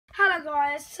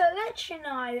Hi guys, so let you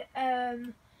know,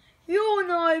 you all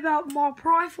know about my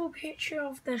profile picture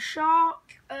of the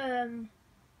shark,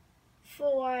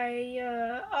 for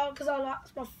because I like,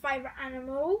 it's my favourite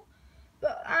animal,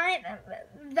 but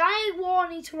they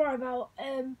wanted to know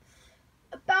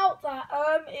about that,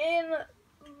 in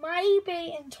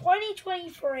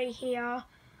 2023 here,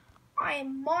 I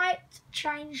might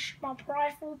change my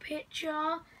profile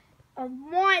picture. I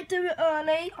might do it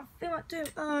early, I think I might do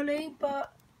it early,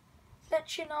 but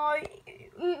let you know,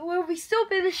 it will be still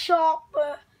be the shark,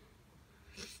 but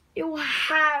it will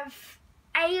have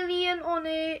Alien on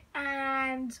it,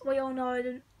 and we all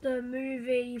know the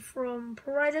movie from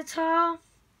Predator,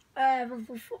 from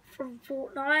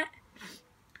Fortnite.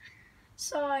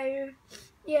 So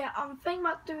yeah, I'm thinking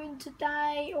about doing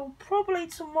today or probably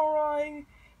tomorrow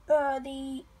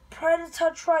the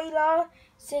Predator trailer,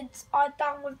 since I've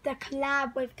done with the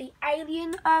collab with the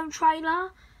Alien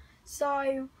trailer.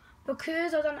 So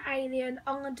because I've done Alien,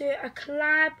 I'm going to do a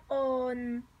collab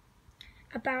on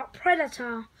about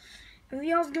Predator. And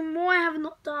you're asking why I have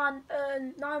not done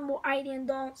no more Alien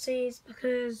dances,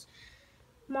 because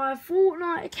my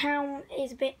Fortnite account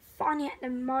is a bit funny at the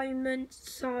moment,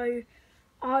 so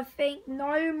I think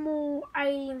no more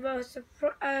Alien versus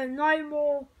no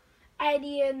more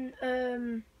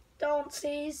Alien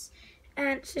dances, and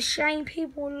it's a shame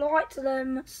people liked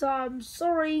them, so I'm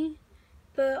sorry.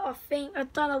 But I think I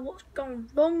don't know what's gone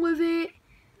wrong with it.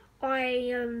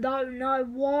 I don't know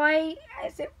why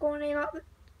has it gone in like a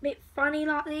bit funny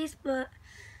like this, but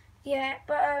yeah.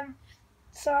 But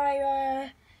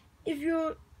if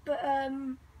you're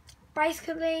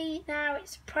basically now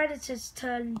it's Predator's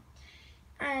turn,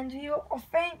 and I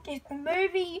think it's the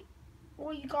movie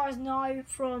what you guys know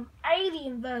from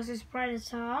Alien versus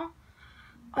Predator.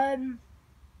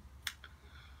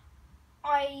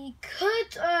 I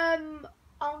could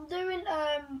I'm doing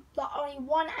like only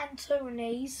 1 and 2 of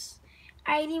these.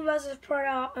 Alien versus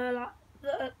Predator,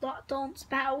 like dance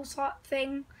battle type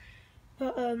thing.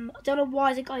 But I don't know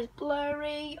why the guy's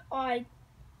blurry. I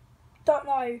don't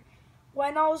know.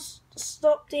 When I was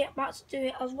stopped it about to do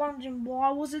it, I was wondering why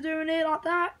was it doing it like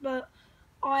that, but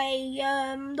I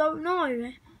don't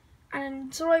know.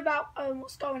 And sorry about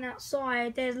what's going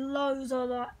outside. There's loads of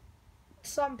like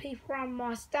some people around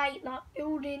my state like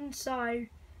building, so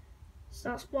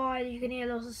that's why you can hear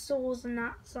lots of saws and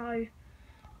that. So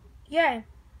yeah,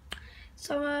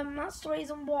 so that's the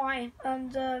reason why.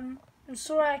 And I'm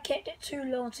sorry I kept it too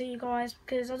long to you guys,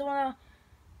 because I don't want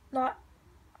to like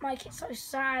make it so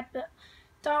sad, but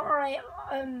don't worry.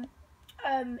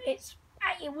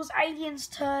 It was Alien's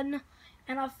turn,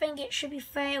 and I think it should be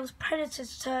fair. It was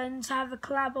Predator's turn to have a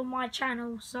collab on my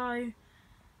channel. So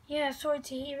yeah, sorry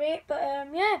to hear it, but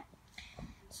yeah.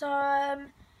 So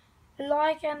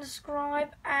like and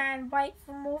subscribe and wait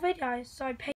for more videos. So peace.